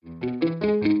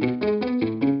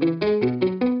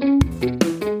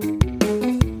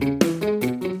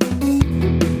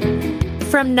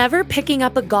From never picking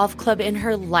up a golf club in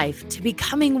her life to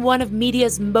becoming one of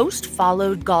media's most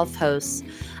followed golf hosts,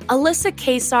 Alyssa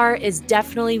Kaysar is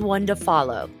definitely one to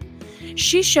follow.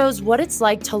 She shows what it's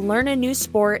like to learn a new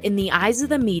sport in the eyes of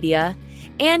the media,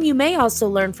 and you may also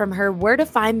learn from her where to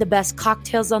find the best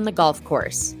cocktails on the golf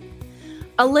course.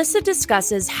 Alyssa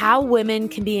discusses how women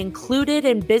can be included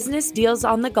in business deals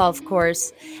on the golf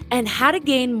course and how to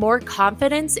gain more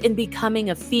confidence in becoming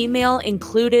a female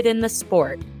included in the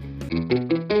sport.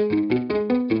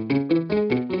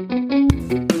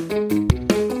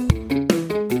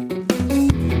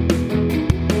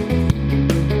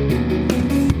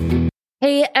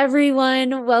 Hey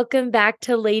everyone, welcome back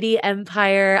to Lady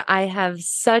Empire. I have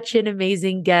such an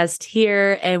amazing guest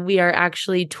here, and we are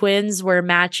actually twins. We're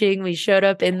matching. We showed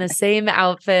up in the same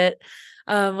outfit,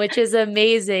 which is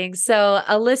amazing. So,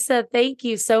 Alyssa, thank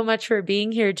you so much for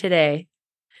being here today.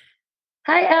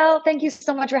 Hi, Elle. Thank you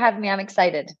so much for having me. I'm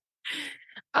excited.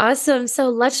 Awesome. So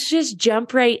let's just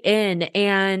jump right in,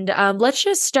 and let's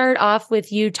just start off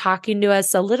with you talking to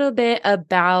us a little bit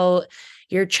about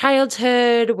your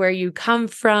childhood, where you come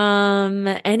from,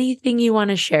 anything you want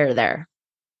to share there.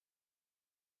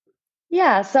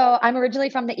 Yeah, so I'm originally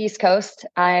from the East Coast.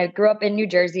 I grew up in New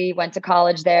Jersey, went to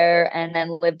college there, and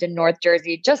then lived in North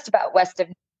Jersey, just about west of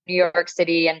New York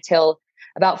City until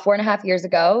about 4.5 years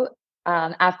ago.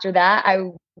 After that,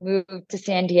 I moved to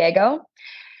San Diego.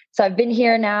 So I've been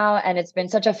here now, and it's been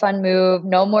such a fun move.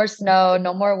 No more snow,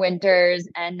 no more winters.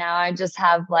 And now I just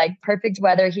have like perfect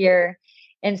weather here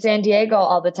in San Diego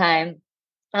all the time.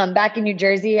 Back in New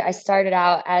Jersey, I started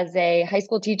out as a high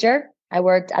school teacher. I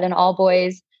worked at an all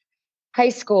boys high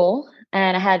school,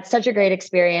 and I had such a great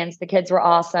experience. The kids were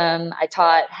awesome. I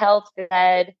taught health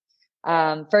ed,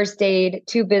 first aid,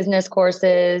 2 business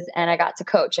courses, and I got to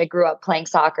coach. I grew up playing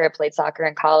soccer. I played soccer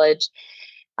in college.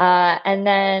 And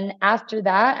then after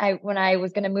that, when I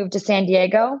was going to move to San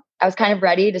Diego, I was kind of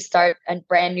ready to start a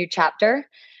brand new chapter.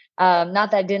 Not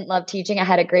that I didn't love teaching. I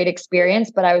had a great experience,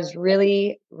 but I was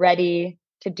really ready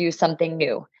to do something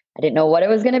new. I didn't know what it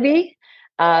was going to be,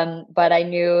 but I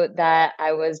knew that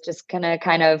I was just going to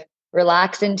kind of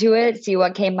relax into it, see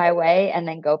what came my way, and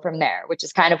then go from there, which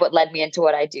is kind of what led me into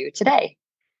what I do today.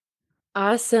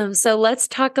 Awesome. So let's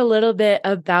talk a little bit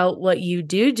about what you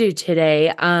do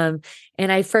today.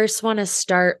 And I first want to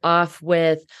start off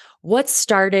with what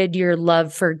started your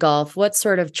love for golf? What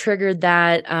sort of triggered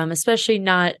that? I'm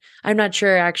not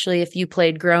sure actually if you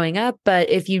played growing up, but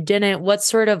if you didn't, what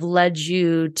sort of led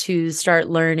you to start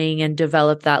learning and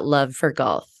develop that love for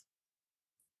golf?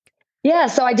 Yeah,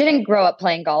 so I didn't grow up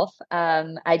playing golf.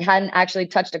 I hadn't actually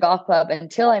touched a golf club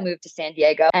until I moved to San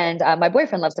Diego, and my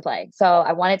boyfriend loves to play. So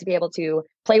I wanted to be able to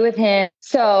play with him.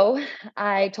 So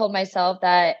I told myself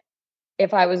that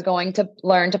if I was going to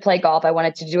learn to play golf, I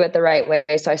wanted to do it the right way.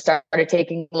 So I started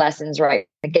taking lessons right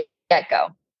from the get-go.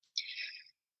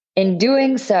 In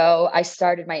doing so, I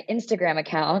started my Instagram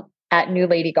account at New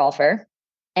Lady Golfer.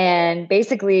 And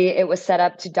basically it was set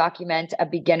up to document a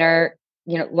beginner,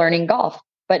 learning golf,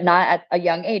 but not at a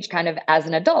young age, kind of as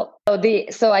an adult.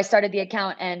 So I started the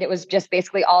account, and it was just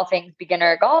basically all things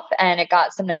beginner golf, and it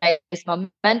got some nice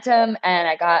momentum, and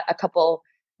I got a couple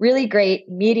really great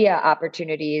media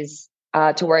opportunities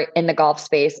to work in the golf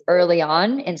space early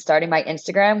on in starting my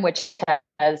Instagram, which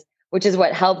is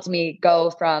what helped me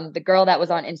go from the girl that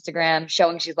was on Instagram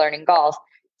showing she's learning golf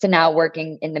to now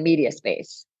working in the media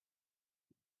space.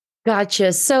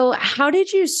 Gotcha. So how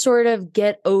did you sort of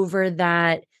get over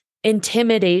that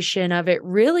intimidation of it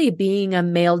really being a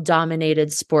male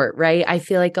dominated sport, right? I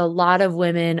feel like a lot of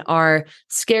women are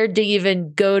scared to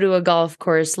even go to a golf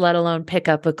course, let alone pick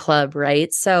up a club,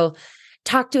 right? So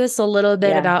talk to us a little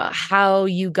bit about how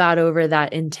you got over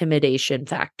that intimidation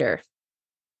factor.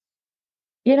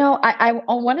 I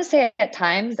want to say at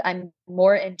times I'm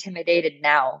more intimidated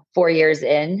now, 4 years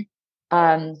in.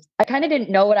 I kind of didn't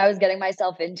know what I was getting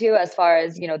myself into as far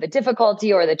as, the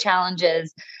difficulty or the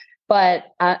challenges, but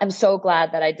I'm so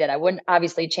glad that I did. I wouldn't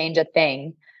obviously change a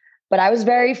thing, but I was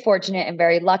very fortunate and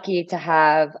very lucky to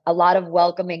have a lot of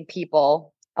welcoming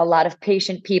people, a lot of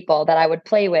patient people that I would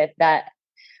play with that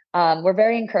were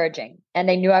very encouraging, and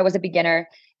they knew I was a beginner.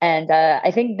 And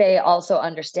I think they also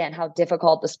understand how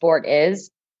difficult the sport is.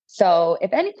 So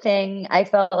if anything, I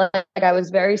felt like I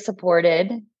was very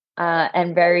supported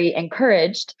and very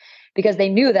encouraged, because they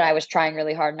knew that I was trying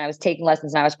really hard and I was taking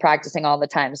lessons and I was practicing all the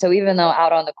time. So even though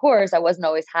out on the course, I wasn't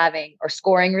always having or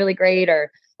scoring really great or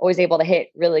always able to hit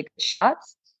really good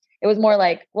shots, it was more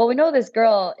like, well, we know this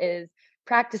girl is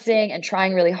practicing and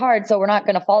trying really hard, so we're not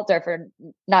going to fault her for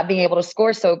not being able to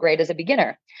score so great as a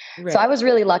beginner. Right. So I was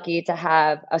really lucky to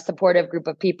have a supportive group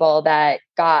of people that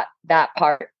got that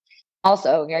part.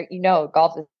 also,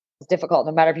 golf is difficult.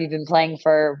 No matter if you've been playing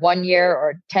for 1 year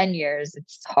or 10 years,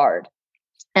 it's hard.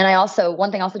 And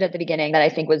one thing I also did at the beginning that I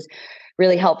think was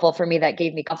really helpful for me that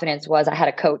gave me confidence was I had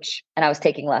a coach and I was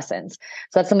taking lessons.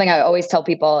 So that's something I always tell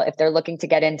people if they're looking to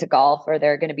get into golf or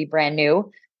they're going to be brand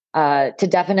new, to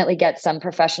definitely get some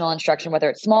professional instruction, whether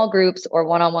it's small groups or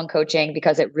one-on-one coaching,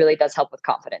 because it really does help with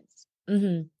confidence.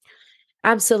 Mm-hmm.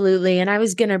 Absolutely. And I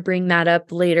was going to bring that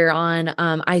up later on.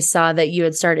 I saw that you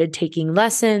had started taking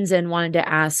lessons and wanted to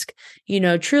ask,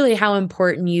 truly how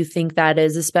important you think that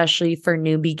is, especially for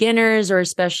new beginners or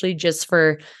especially just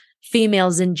for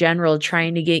females in general,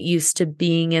 trying to get used to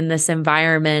being in this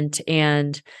environment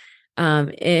and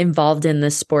involved in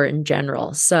the sport in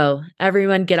general. So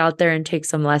everyone get out there and take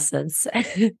some lessons.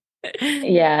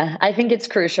 Yeah, I think it's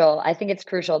crucial.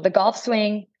 The golf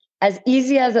swing, as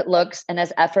easy as it looks and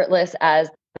as effortless as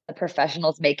the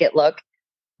professionals make it look,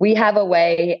 we have a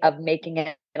way of making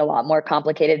it a lot more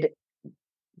complicated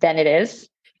than it is.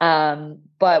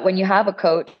 But when you have a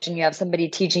coach and you have somebody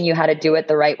teaching you how to do it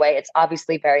the right way, it's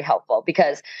obviously very helpful,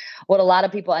 because what a lot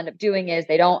of people end up doing is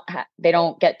they don't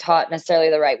get taught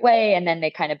necessarily the right way. And then they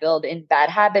kind of build in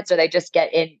bad habits, or they just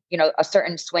get in, a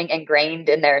certain swing ingrained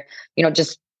in their,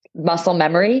 just muscle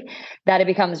memory, that it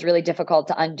becomes really difficult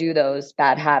to undo those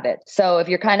bad habits. So if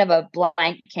you're kind of a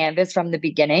blank canvas from the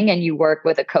beginning and you work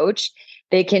with a coach,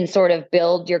 they can sort of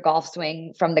build your golf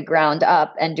swing from the ground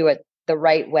up and do it the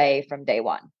right way from day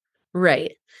one.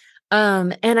 Right.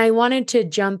 And I wanted to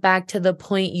jump back to the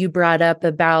point you brought up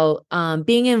about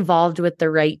being involved with the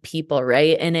right people,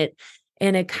 right?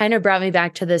 And it kind of brought me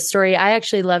back to this story. I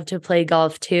actually love to play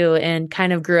golf too, and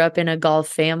kind of grew up in a golf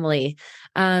family.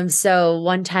 So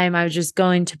one time I was just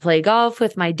going to play golf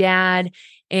with my dad,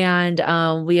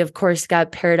 and we of course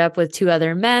got paired up with two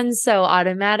other men. So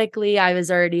automatically I was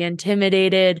already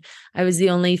intimidated. I was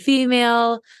the only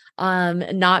female,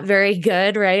 not very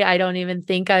good, right? I don't even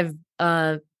think I've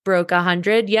broke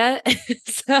 100 yet.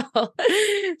 so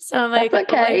I'm like,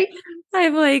 that's okay.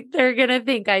 I'm like, they're going to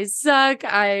think I suck.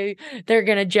 They're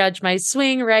going to judge my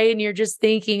swing. Right. And you're just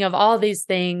thinking of all these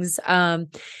things. And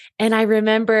I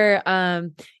remember,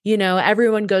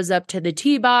 everyone goes up to the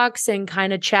tee box and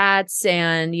kind of chats,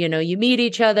 and, you meet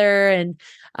each other and,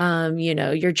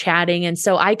 you're chatting. And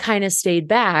so I kind of stayed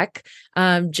back.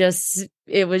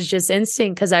 It was just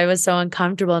instinct because I was so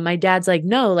uncomfortable. And my dad's like,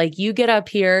 no, like, you get up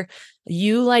here,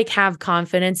 you like have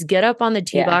confidence, get up on the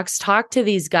tee box, talk to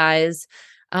these guys.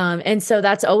 And so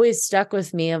that's always stuck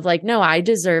with me of like, no, I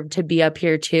deserve to be up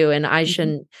here too. And I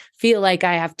shouldn't feel like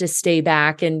I have to stay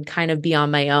back and kind of be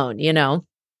on my own,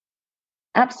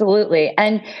 Absolutely.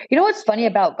 And what's funny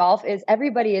about golf is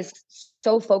everybody is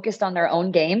so focused on their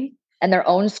own game and their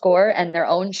own score and their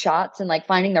own shots and like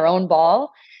finding their own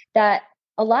ball, that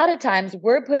a lot of times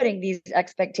we're putting these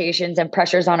expectations and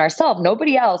pressures on ourselves.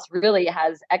 Nobody else really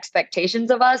has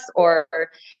expectations of us or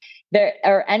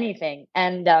anything.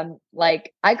 And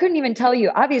I couldn't even tell you,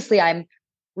 obviously I'm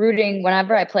rooting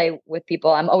whenever I play with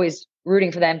people. I'm always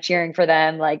rooting for them, cheering for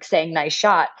them, like saying nice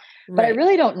shot, but I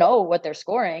really don't know what they're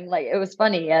scoring. Like, it was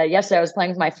funny. Yesterday I was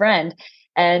playing with my friend,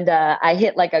 and I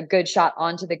hit like a good shot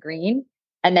onto the green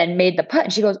and then made the putt.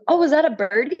 And she goes, "Oh, was that a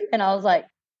birdie?" And I was like,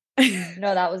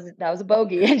 "No, that was a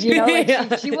bogey." And she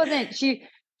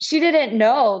didn't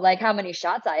know like how many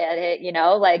shots I had hit,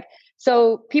 like,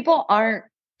 so people aren't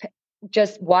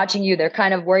just watching you, they're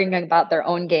kind of worrying about their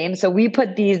own game. So we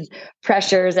put these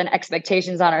pressures and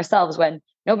expectations on ourselves when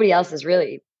nobody else is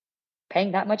really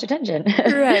paying that much attention.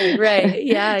 Right.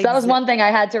 Yeah. So that was one thing I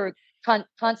had to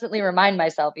constantly remind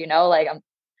myself,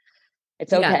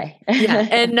 it's okay. Yeah.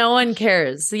 And no one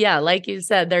cares. Yeah. Like you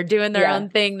said, they're doing their own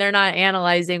thing. They're not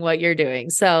analyzing what you're doing.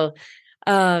 So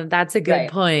that's a good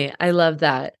point. I love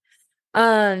that.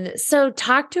 So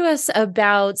talk to us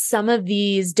about some of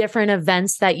these different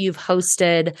events that you've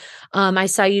hosted. I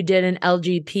saw you did an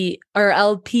LPGA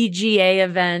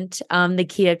event, the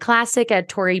Kia Classic at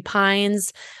Torrey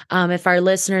Pines. If our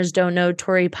listeners don't know,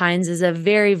 Torrey Pines is a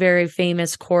very, very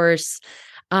famous course.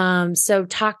 So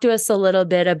talk to us a little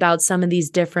bit about some of these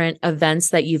different events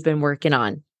that you've been working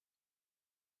on.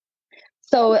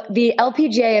 So the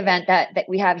LPGA event that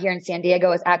we have here in San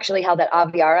Diego is actually held at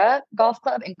Aviara Golf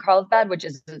Club in Carlsbad, which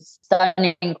is a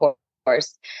stunning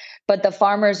course. But the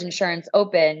Farmers Insurance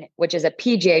Open, which is a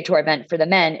PGA Tour event for the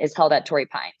men, is held at Torrey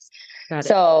Pines.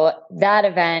 So that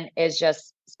event is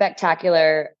just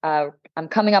spectacular. I'm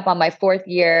coming up on my 4th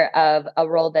year of a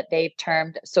role that they've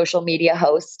termed social media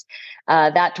host.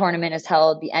 That tournament is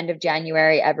held the end of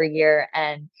January every year,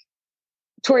 and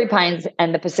Torrey Pines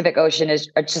and the Pacific Ocean it's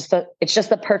just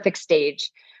the perfect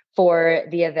stage for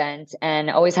the event,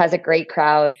 and always has a great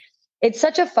crowd. It's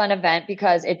such a fun event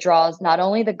because it draws not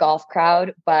only the golf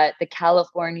crowd, but the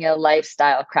California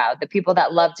lifestyle crowd, the people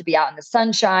that love to be out in the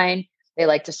sunshine. They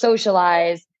like to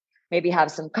socialize, maybe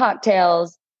have some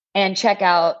cocktails, and check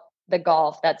out the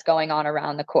golf that's going on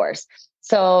around the course.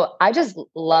 So I just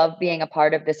love being a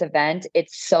part of this event.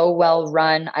 It's so well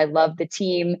run. I love the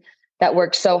team that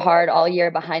works so hard all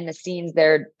year behind the scenes.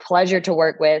 They're a pleasure to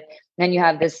work with. Then you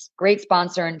have this great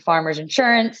sponsor in Farmers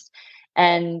Insurance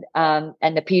and the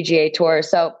PGA Tour.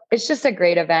 So it's just a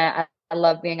great event. I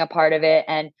love being a part of it.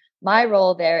 And my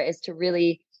role there is to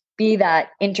really be that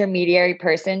intermediary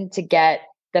person to get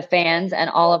the fans and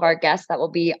all of our guests that will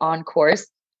be on course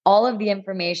all of the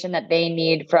information that they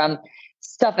need, from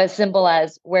stuff as simple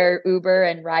as where Uber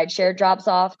and rideshare drops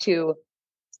off to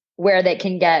where they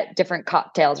can get different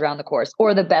cocktails around the course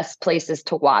or the best places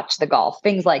to watch the golf,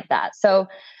 things like that. So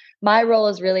my role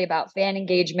is really about fan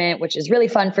engagement, which is really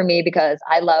fun for me because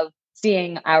I love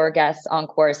seeing our guests on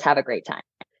course have a great time.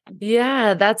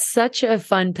 Yeah, that's such a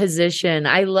fun position.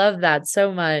 I love that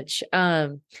so much.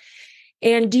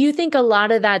 And do you think a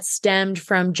lot of that stemmed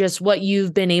from just what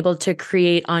you've been able to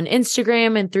create on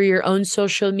Instagram and through your own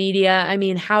social media? I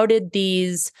mean, how did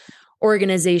these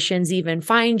organizations even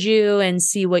find you and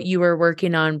see what you were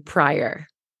working on prior?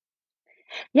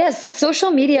 Yes,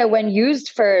 social media, when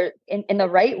used in the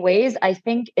right ways, I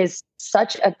think is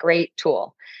such a great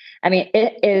tool. I mean,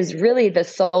 it is really the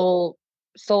sole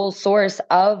source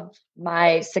of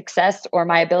my success or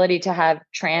my ability to have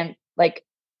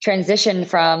transition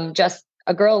from just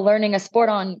a girl learning a sport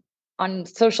on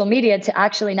social media to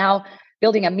actually now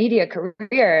building a media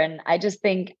career. And I just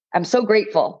think I'm so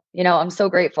grateful. I'm so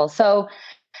grateful. So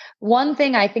one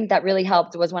thing I think that really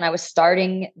helped was when I was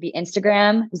starting the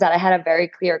Instagram was that I had a very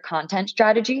clear content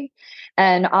strategy,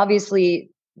 and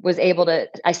obviously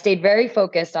I stayed very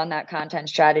focused on that content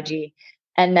strategy,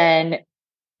 and then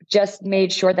just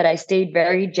made sure that I stayed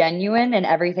very genuine in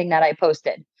everything that I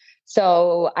posted.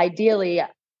 So ideally,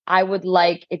 I would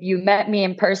like, if you met me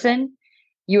in person,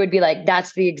 you would be like,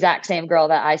 that's the exact same girl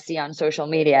that I see on social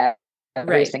media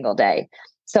every single day.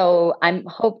 So I'm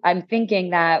thinking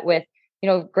that with,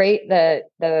 great,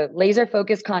 the laser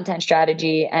focused content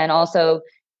strategy, and also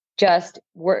just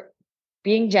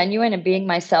being genuine and being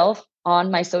myself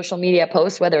on my social media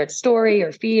posts, whether it's story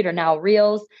or feed or now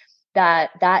reels,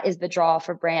 that is the draw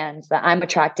for brands, that I'm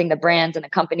attracting the brands and the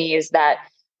companies that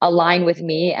align with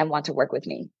me and want to work with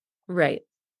me. Right.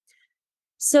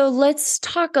 So let's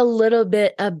talk a little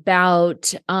bit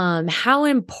about how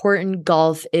important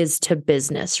golf is to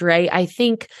business, right? I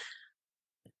think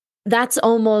that's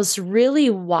almost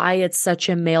really why it's such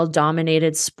a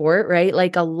male-dominated sport, right?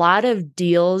 Like a lot of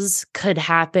deals could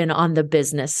happen on the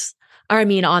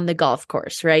on the golf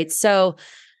course, right? So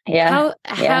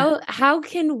how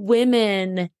can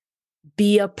women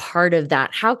be a part of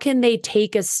that? How can they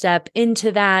take a step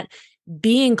into that,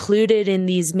 be included in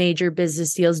these major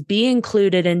business deals, be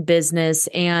included in business,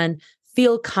 and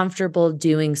feel comfortable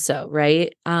doing so,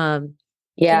 right? Can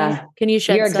you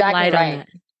shed some light on that?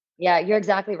 Yeah, you're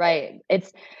exactly right.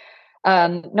 It's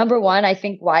number one, I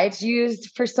think why it's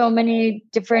used for so many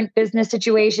different business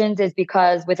situations is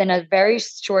because within a very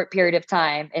short period of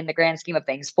time, in the grand scheme of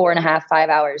things, 4.5, 5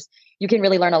 hours, you can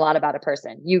really learn a lot about a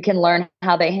person. You can learn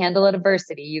how they handle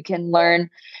adversity. You can learn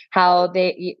how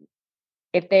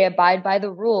if they abide by the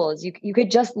rules. You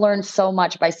could just learn so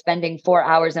much by spending 4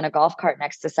 hours in a golf cart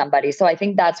next to somebody. So I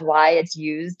think that's why it's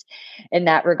used in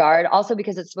that regard. Also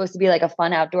because it's supposed to be like a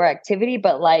fun outdoor activity,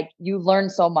 but like you learn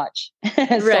so much so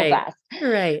fast.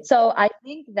 Right. So I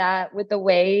think that with the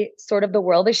way sort of the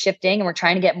world is shifting, and we're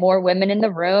trying to get more women in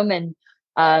the room and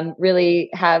really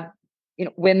have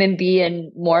women be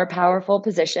in more powerful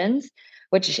positions,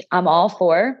 which I'm all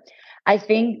for. I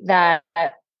think that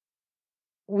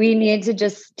we need to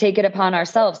just take it upon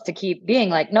ourselves to keep being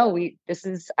like, no,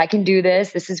 I can do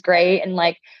this. This is great. And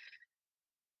like,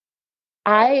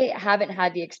 I haven't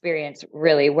had the experience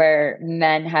really where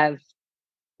men have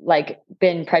like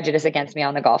been prejudiced against me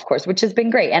on the golf course, which has been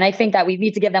great. And I think that we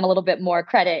need to give them a little bit more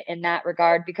credit in that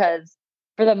regard, because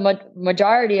for the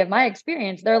majority of my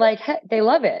experience, they're like, hey, they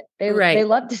love it. They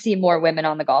love to see more women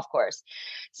on the golf course.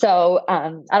 So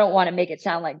I don't want to make it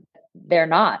sound like they're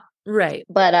not. Right.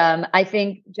 But I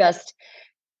think just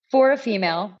for a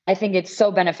female, I think it's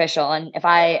so beneficial. And if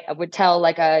I would tell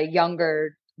like a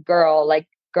younger girl, like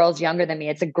girls younger than me,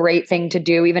 it's a great thing to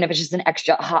do, even if it's just an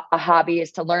extra a hobby,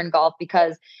 is to learn golf,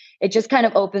 because it just kind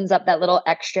of opens up that little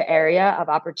extra area of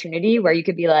opportunity where you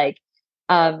could be like,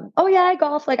 oh yeah, I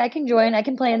golf, like I can join, I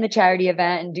can play in the charity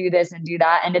event and do this and do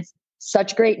that. And it's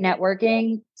such great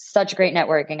networking.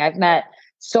 I've met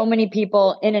so many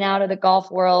people in and out of the golf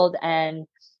world, and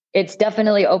it's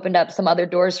definitely opened up some other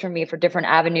doors for me for different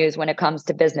avenues when it comes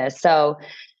to business. So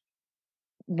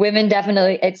women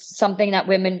definitely, it's something that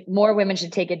more women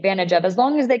should take advantage of, as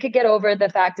long as they could get over the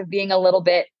fact of being a little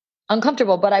bit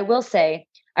uncomfortable. But I will say,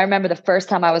 I remember the first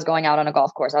time I was going out on a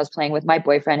golf course, I was playing with my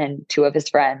boyfriend and two of his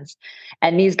friends.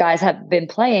 And these guys have been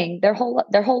playing their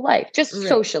whole life, just Right.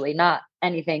 socially, not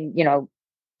anything, Right.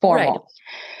 formal.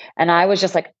 And I was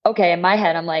just like, okay, in my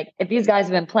head, I'm like, if these guys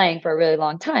have been playing for a really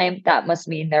long time, that must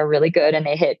mean they're really good and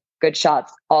they hit good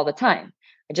shots all the time.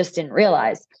 I just didn't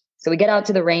realize. So we get out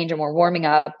to the range and we're warming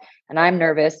up and I'm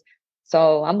nervous.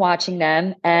 So I'm watching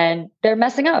them and they're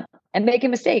messing up and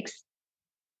making mistakes.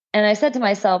 And I said to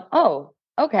myself, oh,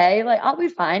 okay, like I'll be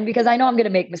fine because I know I'm going to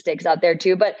make mistakes out there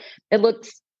too, but it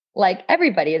looks like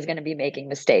everybody is going to be making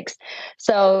mistakes.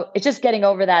 So it's just getting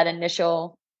over that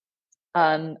initial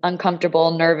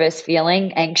uncomfortable, nervous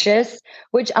feeling, anxious,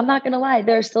 which I'm not going to lie,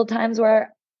 there are still times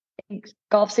where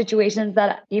golf situations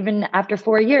that even after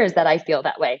 4 years that I feel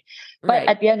that way. But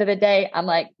at the end of the day, I'm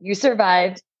like, you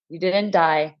survived, you didn't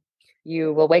die,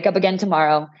 you will wake up again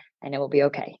tomorrow and it will be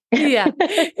okay. Yeah.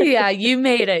 Yeah. You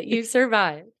made it. You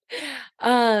survived.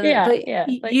 But Like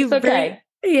you it's okay.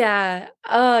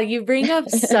 you bring up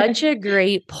such a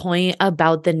great point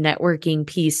about the networking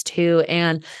piece too.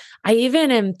 And I even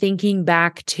am thinking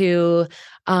back to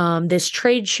this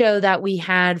trade show that we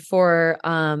had for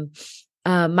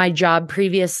my job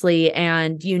previously.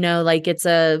 And, like it's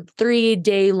a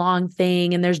 3-day long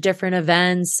thing and there's different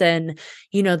events. And,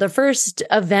 the first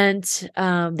event,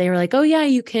 they were like, oh yeah,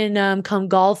 you can come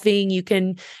golfing. You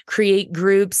can create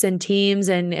groups and teams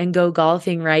and go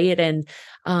golfing. Right.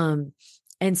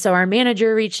 And so our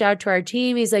manager reached out to our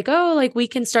team. He's like, oh, like we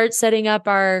can start setting up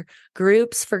our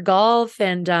groups for golf.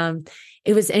 And,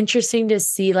 it was interesting to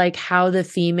see like how the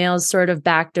females sort of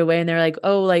backed away and they're like,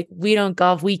 oh, like we don't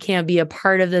golf. We can't be a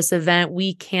part of this event.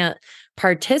 We can't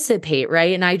participate.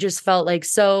 Right. And I just felt like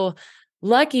so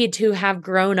lucky to have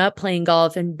grown up playing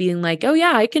golf and being like, oh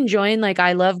yeah, I can join. Like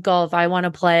I love golf. I want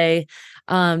to play.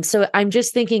 So I'm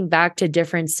just thinking back to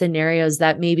different scenarios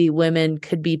that maybe women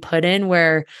could be put in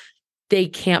where they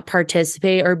can't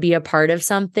participate or be a part of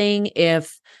something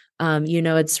if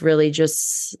it's really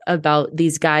just about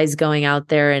these guys going out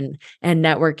there and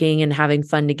networking and having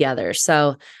fun together.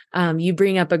 So you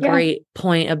bring up a great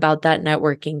point about that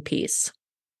networking piece.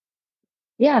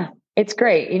 Yeah, it's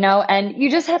great, and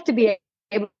you just have to be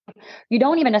able, you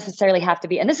don't even necessarily have to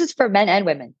be, and this is for men and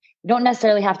women, you don't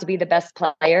necessarily have to be the best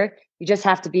player. You just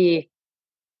have to be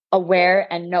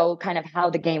aware and know kind of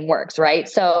how the game works, right?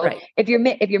 So if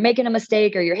you're making a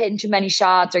mistake or you're hitting too many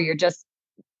shots or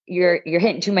you're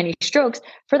hitting too many strokes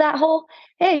for that hole,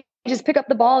 hey, just pick up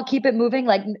the ball, keep it moving.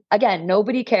 Like again,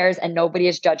 nobody cares and nobody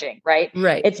is judging, right?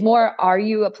 It's more, are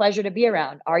you a pleasure to be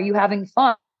around? Are you having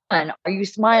fun? Are you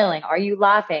smiling? Are you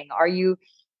laughing? Are you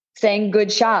saying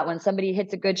good shot when somebody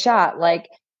hits a good shot? Like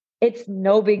it's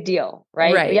no big deal,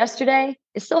 right? Yesterday,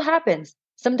 it still happens.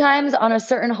 Sometimes on a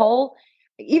certain hole,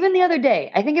 even the other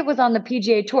day, I think it was on the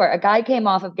PGA Tour, a guy came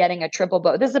off of getting a triple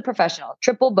bogey. This is a professional,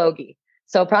 triple bogey.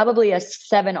 So probably a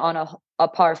 7 on a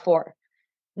par 4.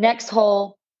 Next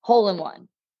hole in one.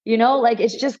 Like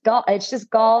it's just golf. It's just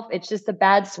golf. It's just a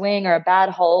bad swing or a bad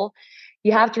hole.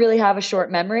 You have to really have a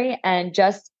short memory and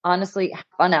just honestly have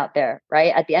fun out there,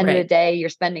 right? At the end of the day, you're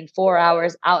spending 4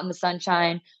 hours out in the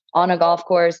sunshine on a golf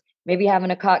course, maybe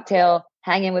having a cocktail,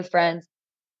 hanging with friends.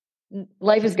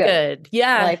 Life is good.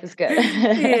 Yeah. Life is good.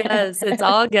 Yes, it's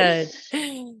all good.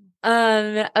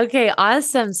 Okay,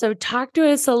 awesome. So talk to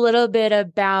us a little bit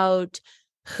about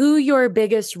who your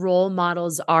biggest role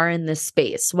models are in this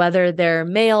space, whether they're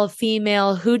male,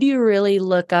 female. Who do you really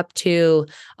look up to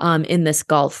in this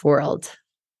golf world?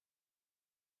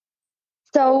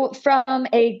 So from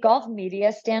a golf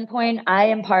media standpoint, I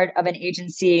am part of an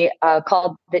agency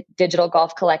called the Digital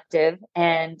Golf Collective.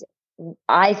 And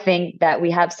I think that we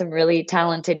have some really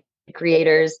talented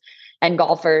creators and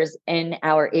golfers in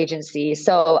our agency.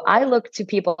 So I look to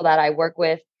people that I work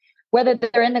with, whether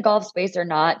they're in the golf space or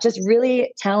not, just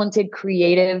really talented,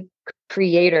 creative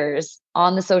creators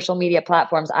on the social media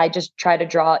platforms. I just try to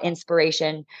draw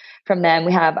inspiration from them.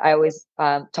 I always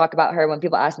talk about her when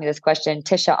people ask me this question,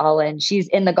 Tisha Allen. She's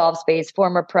in the golf space,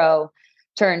 former pro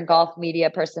turned golf media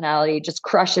personality, just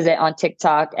crushes it on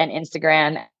TikTok and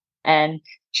Instagram. And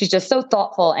she's just so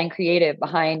thoughtful and creative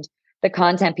behind the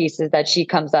content pieces that she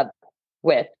comes up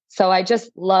with. So I just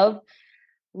love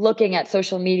looking at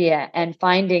social media and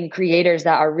finding creators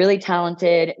that are really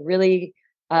talented, really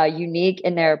unique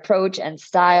in their approach and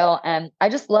style. And I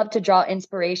just love to draw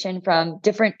inspiration from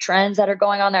different trends that are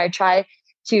going on there. I try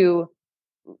to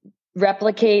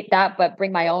replicate that, but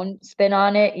bring my own spin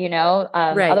on it, you know?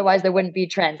 Right. Otherwise there wouldn't be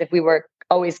trends if we were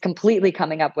always completely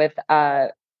coming up with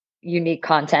unique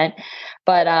content.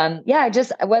 But yeah,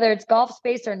 just whether it's golf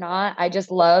space or not, I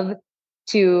just love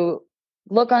to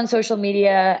look on social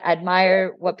media,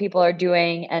 admire what people are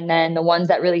doing, and then the ones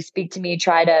that really speak to me,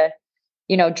 try to,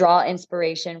 you know, draw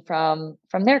inspiration from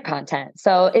their content.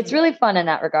 So it's really fun in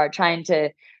that regard, trying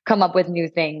to come up with new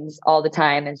things all the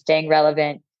time and staying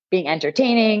relevant, being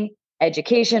entertaining,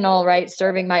 educational, right?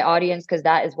 Serving my audience because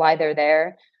that is why they're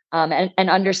there. And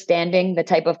understanding the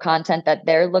type of content that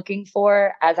they're looking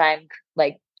for as I'm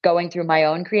like going through my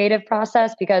own creative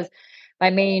process. Because my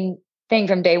main thing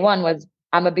from day one was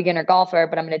I'm a beginner golfer,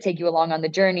 but I'm going to take you along on the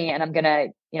journey, and I'm going to,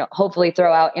 you know, hopefully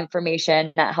throw out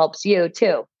information that helps you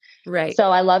too. Right.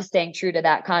 So I love staying true to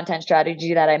that content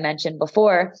strategy that I mentioned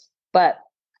before. But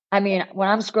I mean, when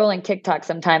I'm scrolling TikTok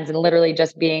sometimes and literally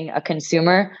just being a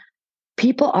consumer,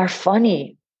 people are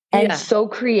funny and Yeah. so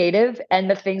creative. And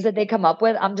the things that they come up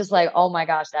with, I'm just like, oh my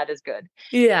gosh, that is good.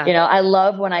 Yeah. You know, I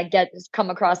love when I come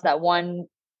across that one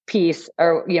piece,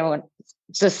 or, you know,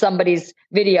 just somebody's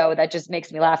video that just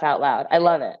makes me laugh out loud. I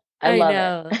love it. I love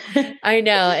know. it. I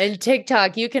know. And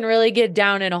TikTok, you can really get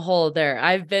down in a hole there.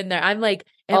 I've been there. I'm like,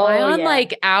 am I Oh on yeah.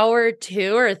 like hour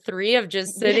 2 or 3 of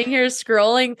just sitting here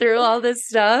scrolling through all this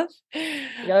stuff?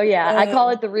 Oh yeah. I call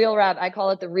it the real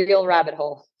rabbit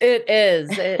hole. It is.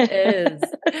 It is.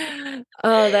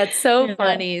 Oh, that's so Yeah.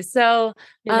 funny. So,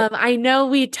 Yeah. I know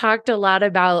we talked a lot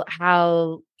about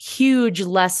how huge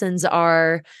lessons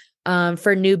are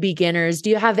for new beginners. Do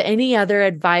you have any other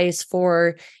advice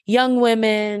for young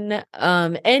women,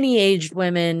 any aged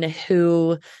women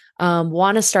who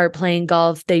want to start playing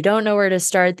golf? They don't know where to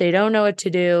start. They don't know what to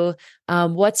do.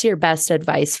 What's your best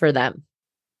advice for them?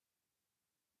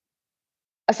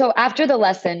 So after the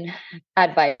lesson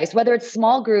advice, whether it's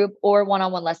small group or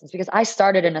one-on-one lessons, because I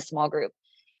started in a small group.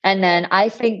 And then I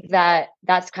think that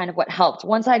that's kind of what helped.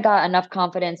 Once I got enough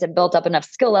confidence and built up enough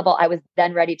skill level, I was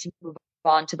then ready to move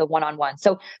on to the one-on-one.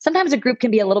 So sometimes a group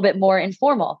can be a little bit more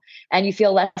informal and you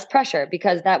feel less pressure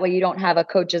because that way you don't have a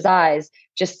coach's eyes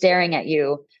just staring at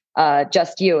you,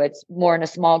 just you. It's more in a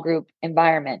small group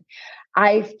environment.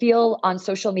 I feel on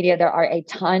social media, there are a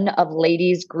ton of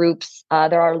ladies groups.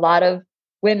 There are a lot of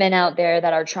women out there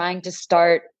that are trying to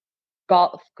start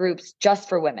golf groups just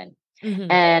for women. Mm-hmm.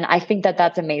 And I think that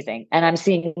that's amazing. And I'm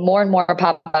seeing more and more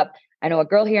pop up. I know a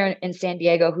girl here in San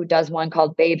Diego who does one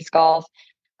called Babes Golf.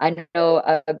 I know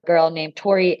a girl named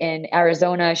Tori in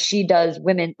Arizona. She does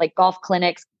women like golf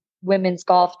clinics, women's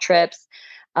golf trips.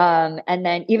 And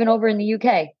then even over in the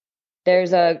UK,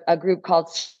 there's a group called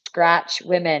Scratch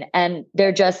Women, and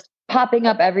they're just popping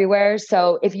up everywhere.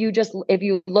 So if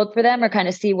you look for them or kind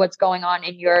of see what's going on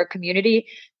in your community,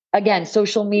 again,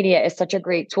 social media is such a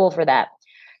great tool for that.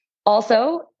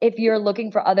 Also, if you're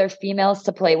looking for other females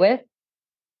to play with,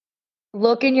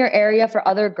 look in your area for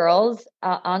other girls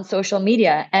on social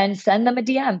media and send them a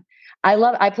DM.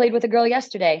 I played with a girl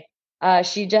yesterday.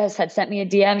 She just had sent me a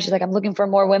DM. She's like, I'm looking for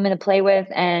more women to play with,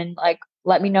 and like,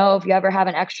 let me know if you ever have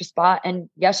an extra spot. And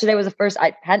yesterday was the first.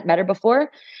 I hadn't met her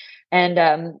before.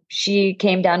 And she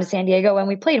came down to San Diego and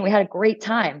we played and we had a great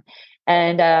time.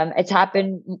 And it's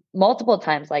happened multiple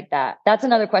times like that. That's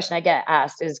another question I get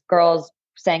asked is girls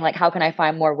saying like, how can I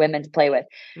find more women to play with?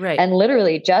 Right. And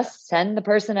literally just send the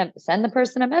person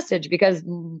a message, because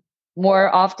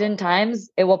more oftentimes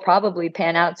it will probably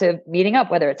pan out to meeting up,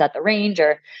 whether it's at the range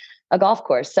or a golf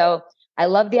course. So I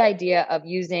love the idea of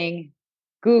using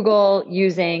Google,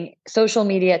 using social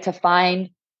media to find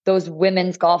those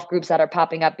women's golf groups that are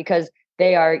popping up, because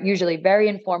they are usually very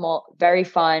informal, very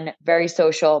fun, very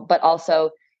social, but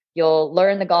also you'll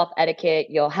learn the golf etiquette.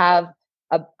 You'll have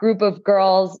a group of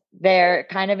girls there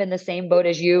kind of in the same boat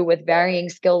as you with varying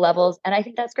skill levels. And I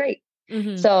think that's great.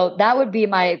 Mm-hmm. So that would be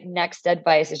my next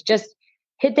advice, is just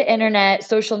hit the internet,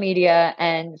 social media,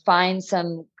 and find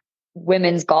some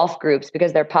women's golf groups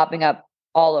because they're popping up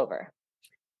all over.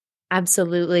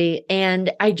 Absolutely.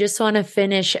 And I just want to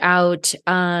finish out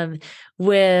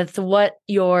with what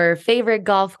your favorite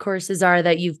golf courses are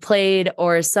that you've played,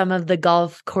 or some of the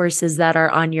golf courses that are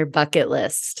on your bucket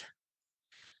list.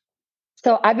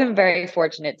 So I've been very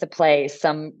fortunate to play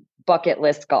some bucket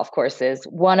list golf courses.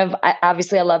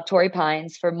 Obviously I love Torrey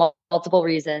Pines for multiple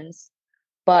reasons,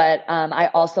 but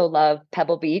I also love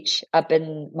Pebble Beach up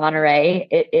in Monterey.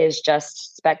 It is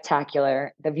just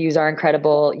spectacular. The views are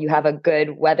incredible. You have a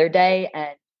good weather day,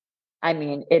 and I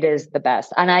mean, it is the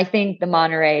best. And I think the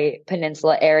Monterey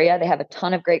Peninsula area, they have a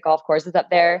ton of great golf courses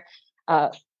up there.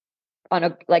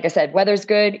 Like I said, weather's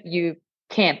good. You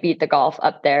can't beat the golf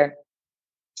up there.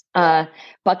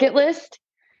 Bucket list.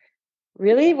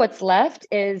 Really, what's left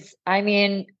is, I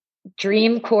mean,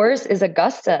 dream course is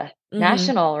Augusta Hmm.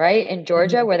 National, right? In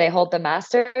Georgia, Hmm. where they hold the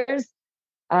Masters.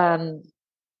 Um,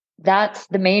 that's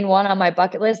the main one on my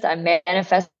bucket list. I'm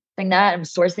manifesting that. I'm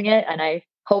sourcing it. And I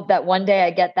hope that one day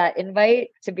I get that invite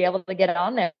to be able to get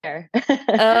on there.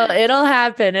 Oh, it'll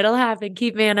happen. It'll happen.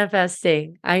 Keep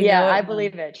manifesting. I Yeah, know it I will.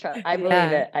 believe it. I believe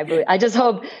Yeah. it. I just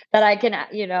hope that I can,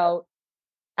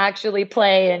 actually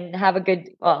play and have a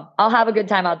I'll have a good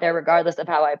time out there regardless of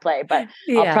how I play, but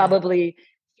I'll Yeah. probably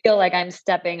feel like I'm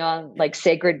stepping on like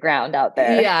sacred ground out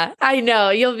there. Yeah. I know.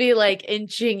 You'll be like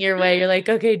inching your way. You're like,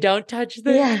 okay, don't touch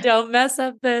this. Yeah. Don't mess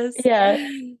up this. Yeah.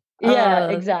 Yeah,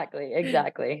 Oh, exactly.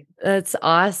 Exactly. that's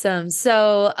awesome.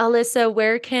 So, Alyssa,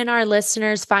 where can our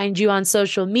listeners find you on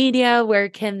social media? Where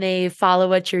can they follow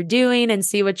what you're doing and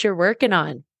see what you're working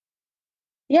on?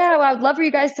 Yeah, well, I would love for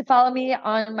you guys to follow me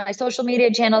on my social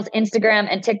media channels, Instagram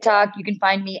and TikTok. You can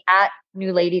find me at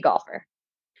New Lady Golfer.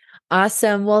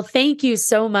 Awesome. Well, thank you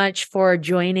so much for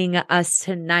joining us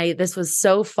tonight. This was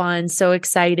so fun, so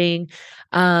exciting.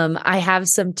 I have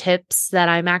some tips that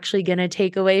I'm actually going to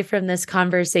take away from this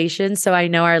conversation. So I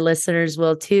know our listeners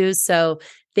will too. So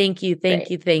thank you, thank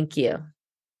Great. you, thank you.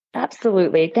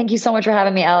 Absolutely. Thank you so much for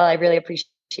having me, Ella. I really appreciate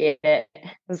it. It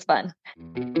was fun.